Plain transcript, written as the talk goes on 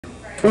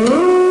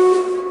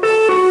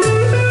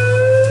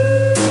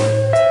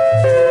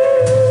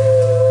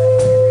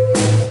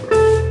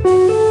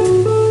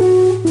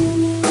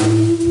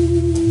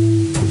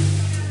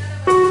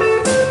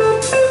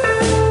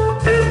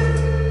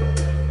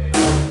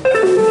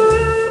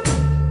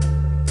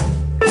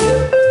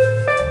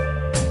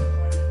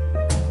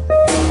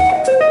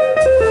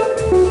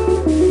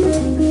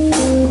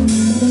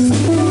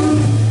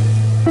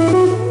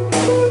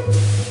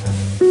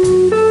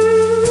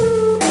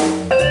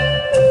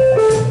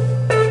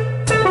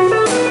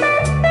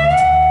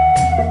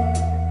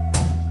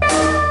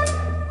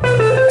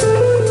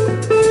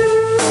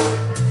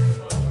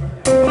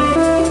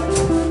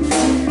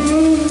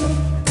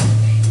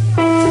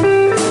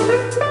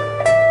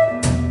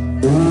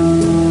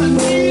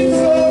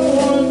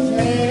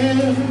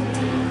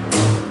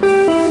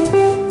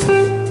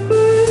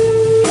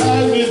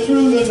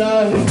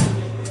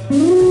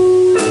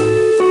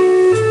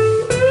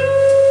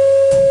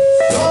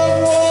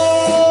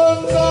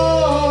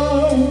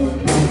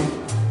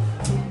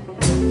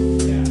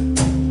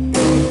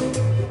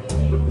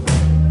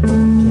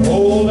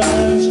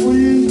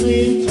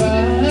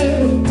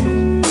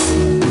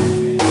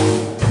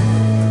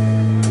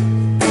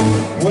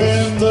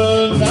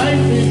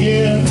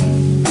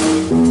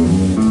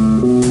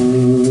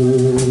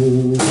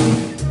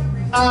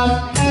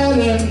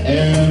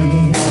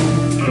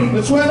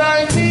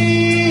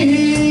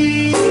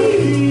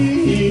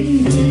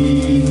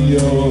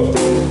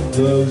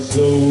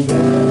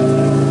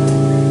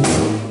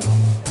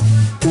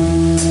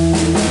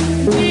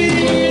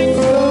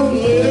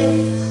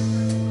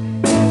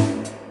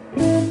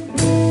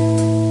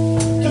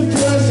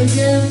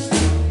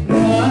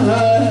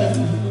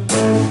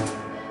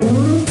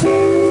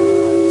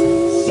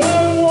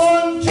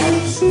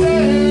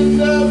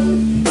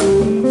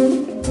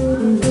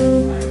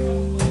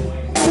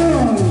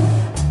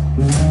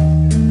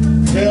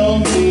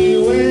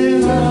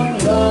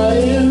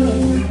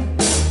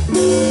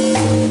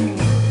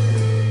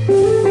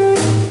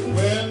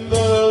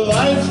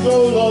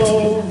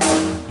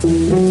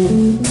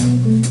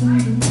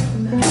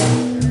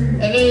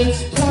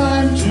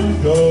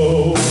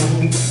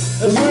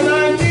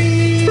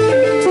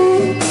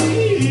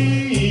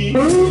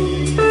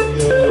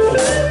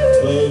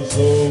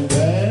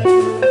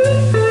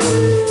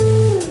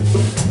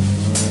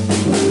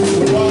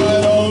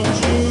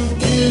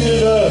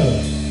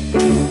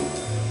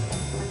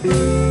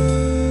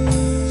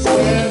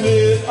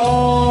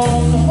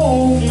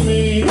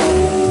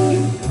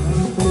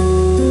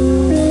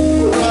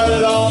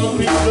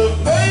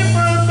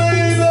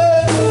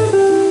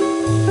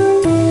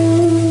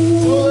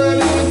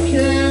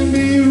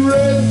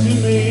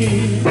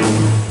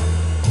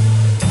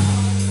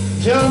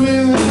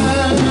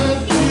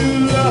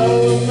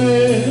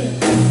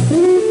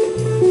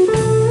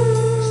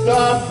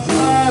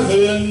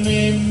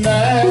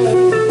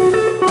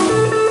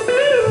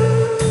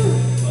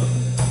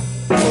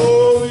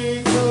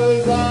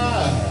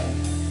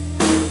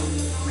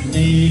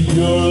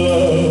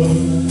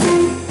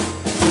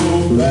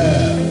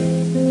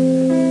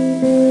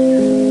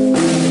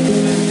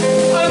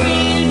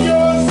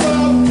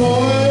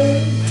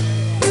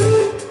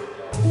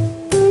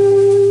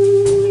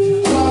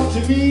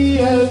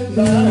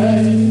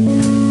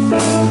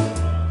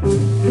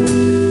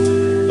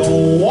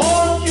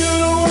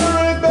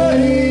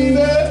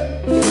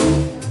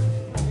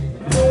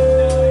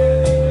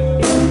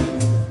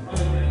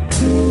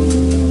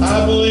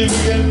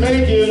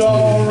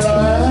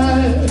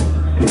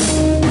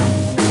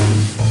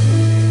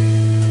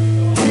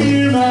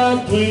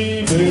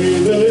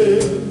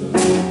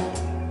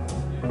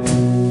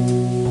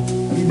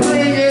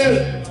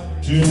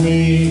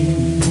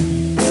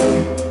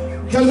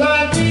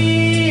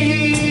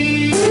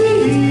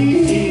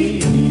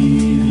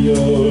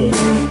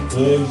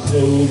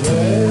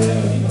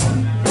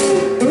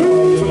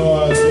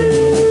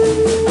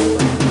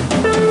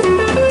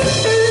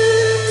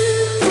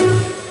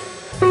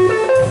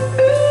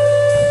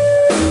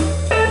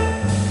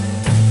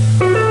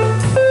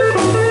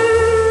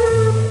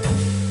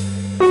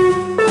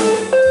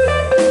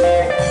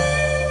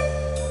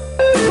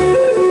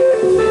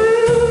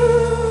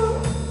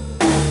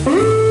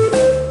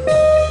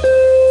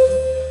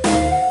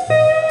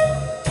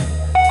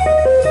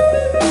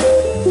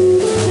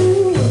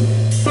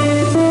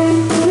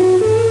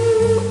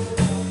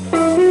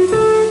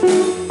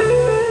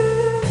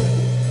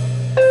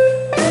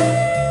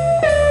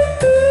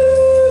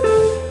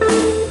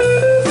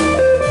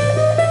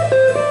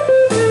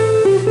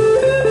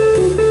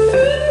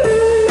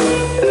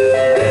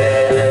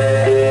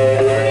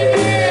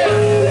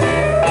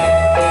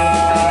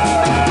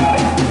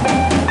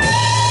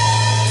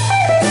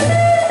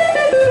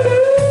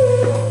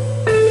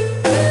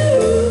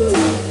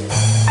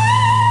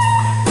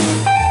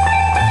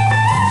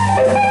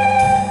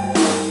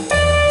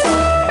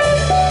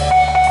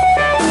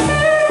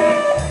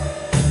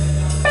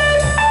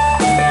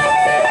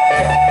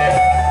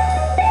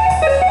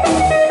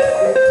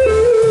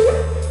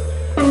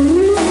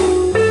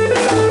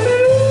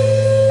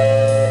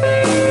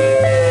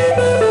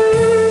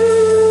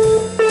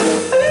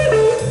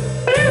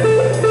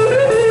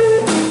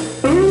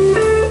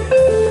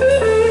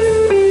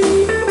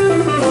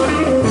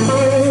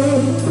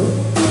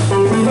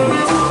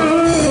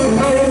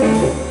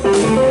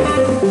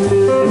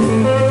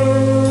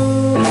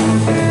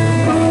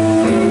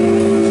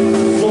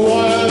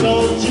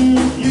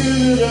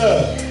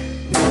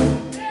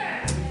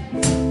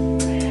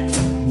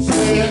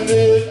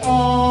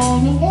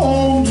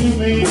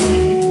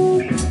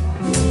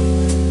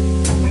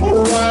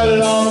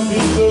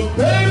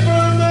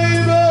paper,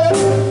 baby,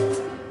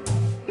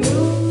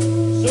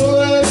 so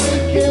that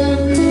it can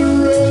be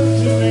read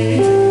to me.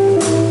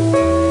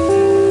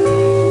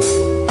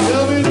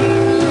 Tell me that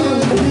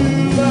you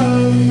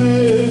love me.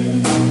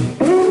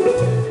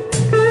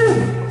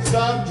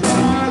 Stop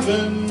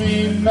driving me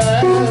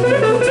mad.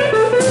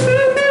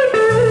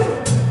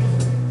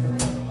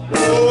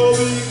 Oh,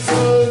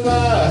 because I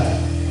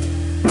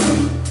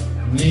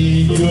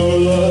need your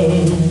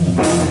love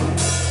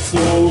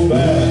so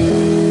bad.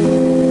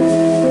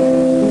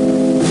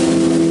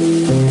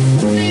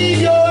 Need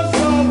your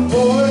soft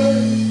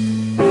voice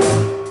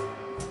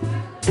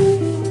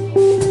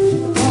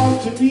talk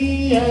to me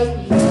at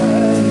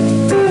night.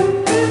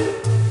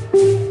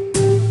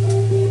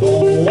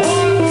 Don't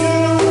want to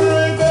get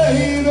away,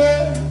 baby.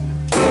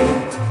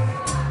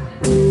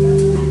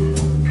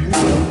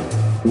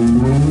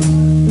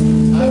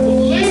 I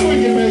believe we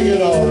can make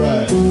it all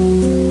right.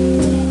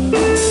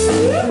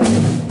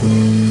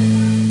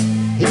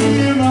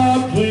 Hear my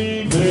plea,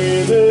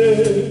 baby.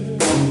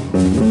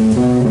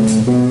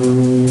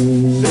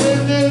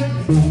 Send it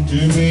to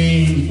me,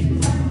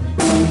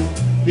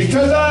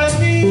 because I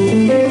need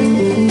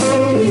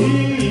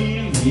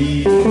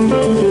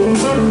your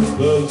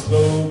love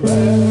so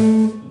bad.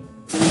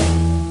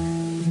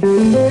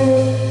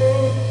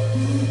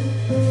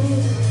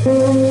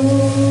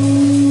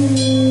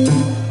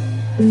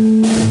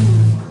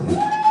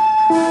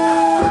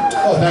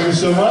 Oh, thank you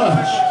so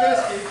much.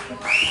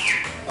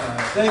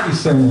 Thank you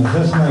so much.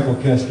 That's Michael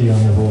Kesti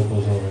on the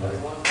vocals over there.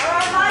 All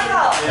right,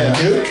 Michael. Thank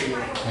you.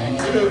 Thank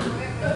you.